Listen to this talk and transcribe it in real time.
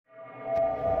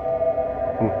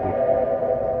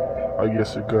I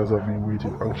guess you guys have been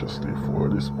waiting anxiously for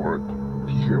this part to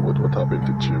hear about what happened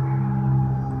to Jim.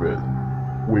 Well,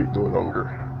 wait no longer,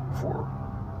 for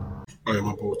I am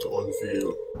about to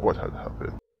unveil what had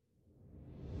happened.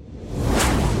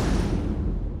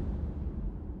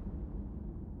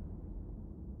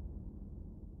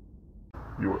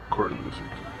 You are currently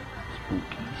listening to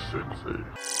Spooky Sensei.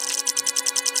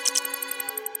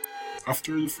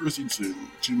 After the first incident,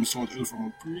 Jim sought help from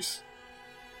a priest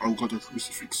and got a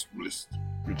crucifix blessed,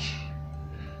 which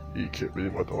he kept with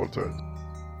him at all times.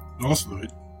 Last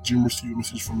night, Jim received a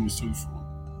message from his cell phone.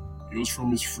 It was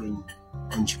from his friend,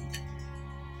 Angelo.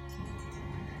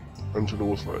 Angelo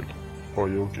was like, "Are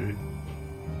you okay?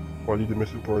 Why did the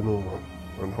message for no one?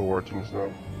 And how are things now?"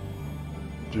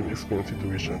 Jim explained the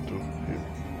situation to him,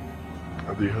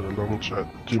 and they had a long chat.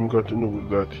 Jim got to know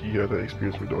that he had an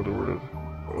experience with the other world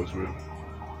as well.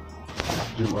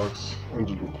 Jim asked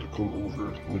Angelo to come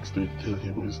over next day to tell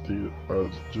him his day,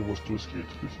 as Jim was too scared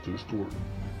to listen to the story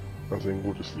and then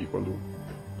go to sleep alone.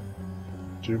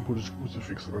 Jim put his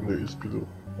crucifix under his pillow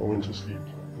and went to sleep.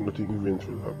 Nothing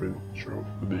eventful happened throughout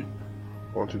the day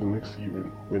until the next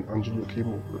evening when Angelo came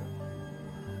over.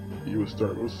 It was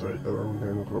dark outside around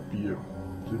 9 o'clock p.m.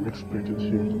 Jim expected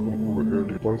him to come over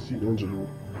early. Once seeing Angelo,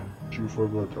 Jim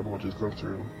forgot about his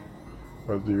concern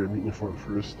as they were meeting for the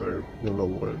first time in a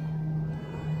long while.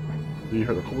 They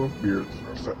had a couple of beers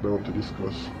and sat down to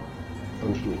discuss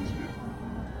Angelo's day.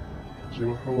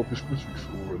 Jim hung up his crucifix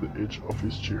over the edge of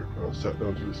his chair and sat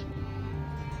down to listen.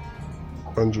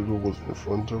 Angelo was in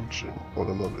front of Jim on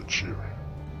another chair.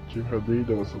 Jim had laid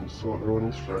down some salt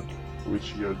around his flat,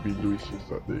 which he had been doing since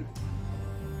that day.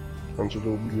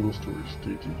 Angelo began the story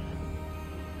stating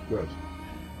that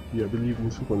he had believed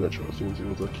in supernatural since he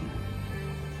was a kid,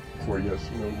 for he had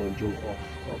seen a man jump off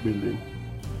a building,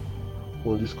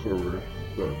 only discovered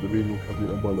that the building had been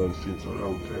abandoned since a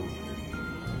long time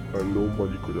and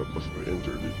nobody could have possibly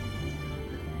entered it.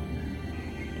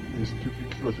 His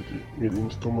stupid curiosity made him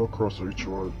stumble across a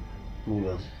ritual known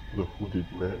as the Hooded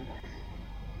Man.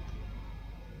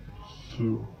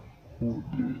 So,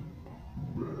 Hooded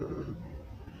Man.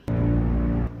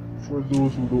 For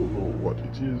those who don't know what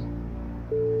it is,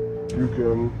 you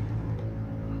can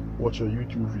watch a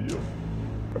YouTube video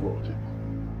about it.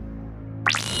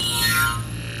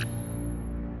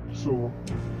 So,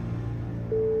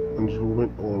 Angelo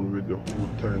went on with the whole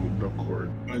tiny black card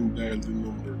and dialed the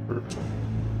number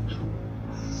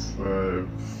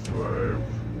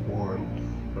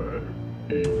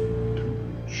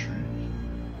 2551583.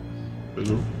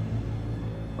 Hello?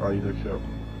 I need a cab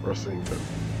or Sington.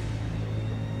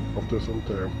 After some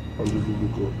time, Angelo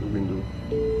looked out the window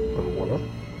and voila,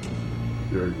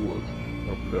 there it was,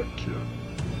 a black cab.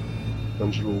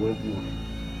 Angelo went in,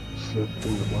 slept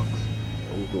in the box,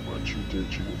 and woke up at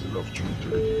 3:33 instead of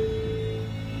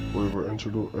 3:30. However,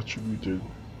 Angelo attributed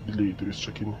the delay to his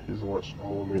checking his watch a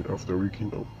moment after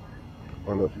waking up,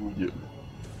 and not immediately.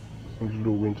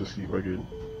 Angelo went to sleep again.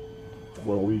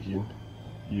 While waking,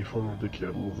 he found the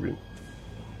cab moving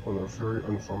on a very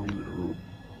unfamiliar road.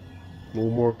 No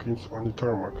markings on the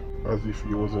tarmac, as if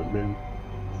he wasn't meant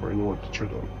for anyone to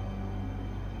tread on.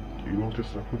 He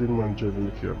noticed a hooded man driving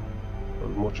the cab,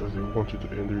 as much as he wanted to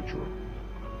end the ritual.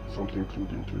 Something clued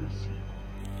him to his seat.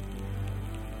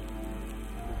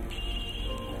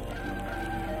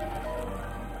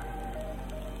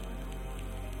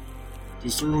 The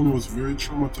surround was very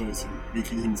traumatizing,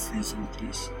 making him freeze in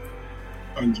place.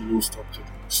 Angelo stopped at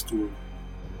the store.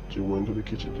 Jim went to the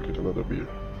kitchen to get another beer.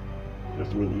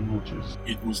 Just when he noticed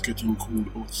it was getting cold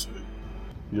outside.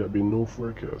 There had been no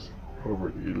forecast, however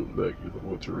it looked like it was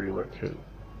about to rain like hell.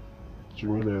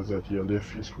 Jim realized that he had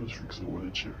left his crucifix over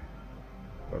the chair.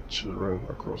 A chill ran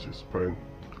across his spine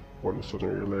on the sudden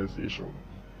realization.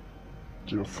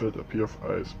 Jim felt a pair of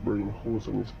eyes burning holes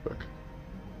on his back.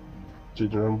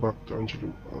 Jim ran back to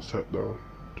Angelo and sat down.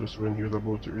 Just when he was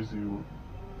about to resume,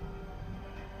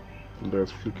 the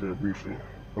lights flickered briefly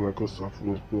and a gust of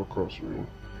wind blew across the room.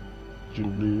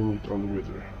 Jim blamed it on the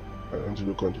weather, and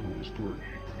Angelo continued the story.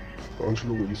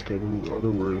 Angelo was describing the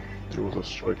other world. There was a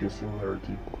striking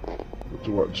similarity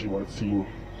to what Jim had seen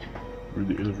with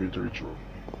the elevator ritual.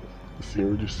 The same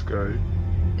reddish sky,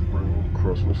 burning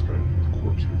across the sky with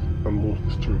corpses, and most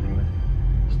disturbingly,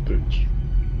 stench.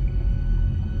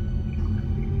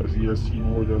 As he had seen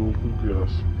more than he could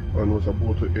grasp and was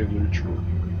about to end the ritual,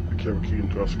 the cab came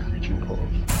to a screeching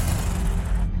halt.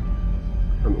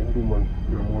 An old woman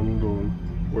with a morning dawn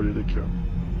boarded the cab.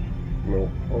 Now,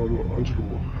 although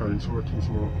Angelo had his heart in his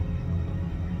mouth,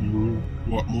 he knew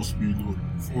what must be done,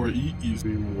 for he is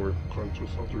way more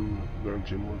conscious of the room than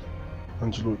Jim was.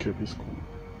 Angelo kept his cool.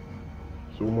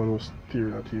 The woman was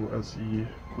staring at him as he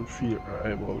could feel her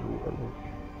eyeball roll on him.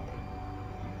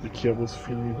 The cab was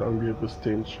filled with unbearable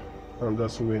stench, and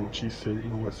that's when she said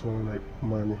it was someone like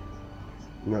money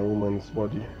in a woman's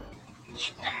body.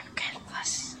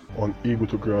 Unable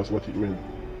to grasp what it meant,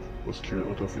 was carried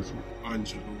out of his room.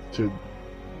 Angelo said,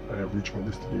 I have reached my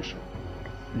destination.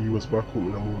 He was back home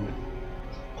in a moment,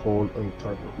 cold and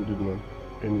tired who did not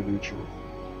end the ritual.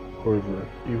 However,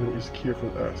 even his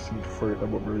careful eyes seemed worried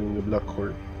about burning the black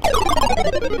coin.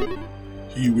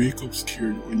 He wake up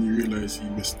scared when he realized he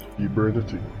messed up. He burned the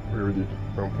thing, buried it,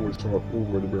 and poured salt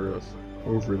over the burials.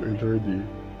 However, the entire day,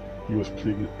 he was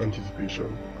plagued with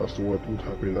anticipation as to what would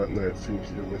happen that night since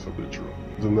he had messed up the ritual.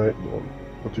 The night dawned,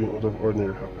 nothing out of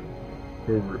ordinary happened.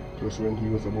 However, just when he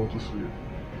was about to sleep,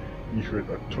 he heard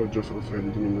a thud just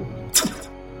outside the window.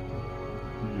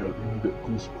 He had immediate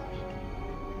goosebumps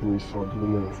when he saw the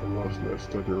woman from last night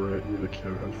standing right where the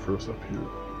cab had first appeared.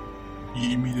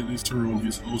 He immediately surrounded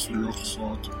his house with rock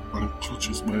salt and clutched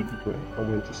his Bible. I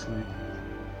went to sleep,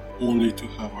 only to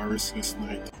have a restless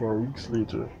night. 4 weeks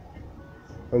later,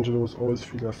 Angelo was always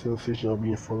feeling a sensation of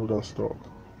being followed and stalked,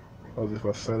 as if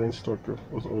a silent stalker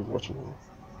was always watching him.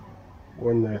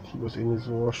 One night, he was in his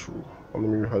washroom and the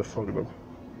mirror had fogged up.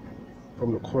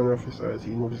 From the corner of his eyes,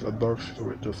 he noticed a dark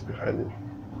silhouette just behind him.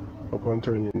 Upon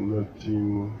turning,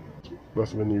 nothing.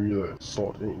 That's when he realized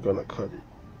salt ain't gonna cut it.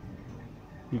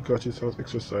 He got his house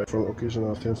exercise from the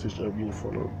occasional sensation of being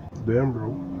followed. Damn,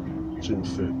 bro, Jim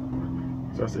said.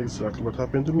 That's exactly what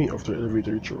happened to me after the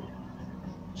elevator ritual.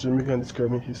 Jim began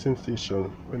describing his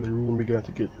sensation when the room began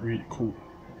to get really cool,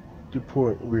 to the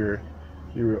point where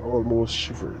they were almost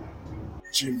shivering.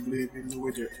 Jim blamed him the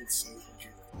weather outside.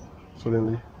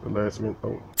 Suddenly, the lights went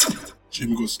out.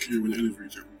 Jim got scared when the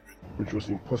elevator opened, which was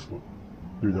impossible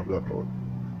during a blackout.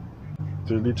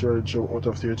 They literally jumped out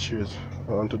of their chairs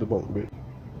and onto the bunk bed.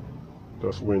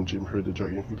 That's when Jim heard the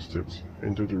dragging footsteps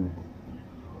enter the room.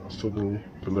 Suddenly,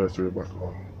 the lights were back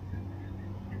on.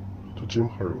 To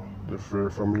Jim's horror, the very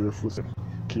familiar footsteps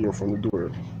came from the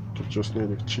door to just near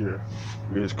the chair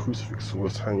where his crucifix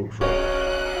was hanging from.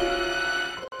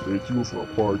 Stay tuned for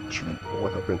part 2 of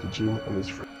what happened to Jim and his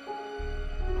friend.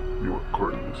 You are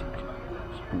currently listening to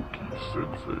Spooky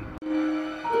Sensei.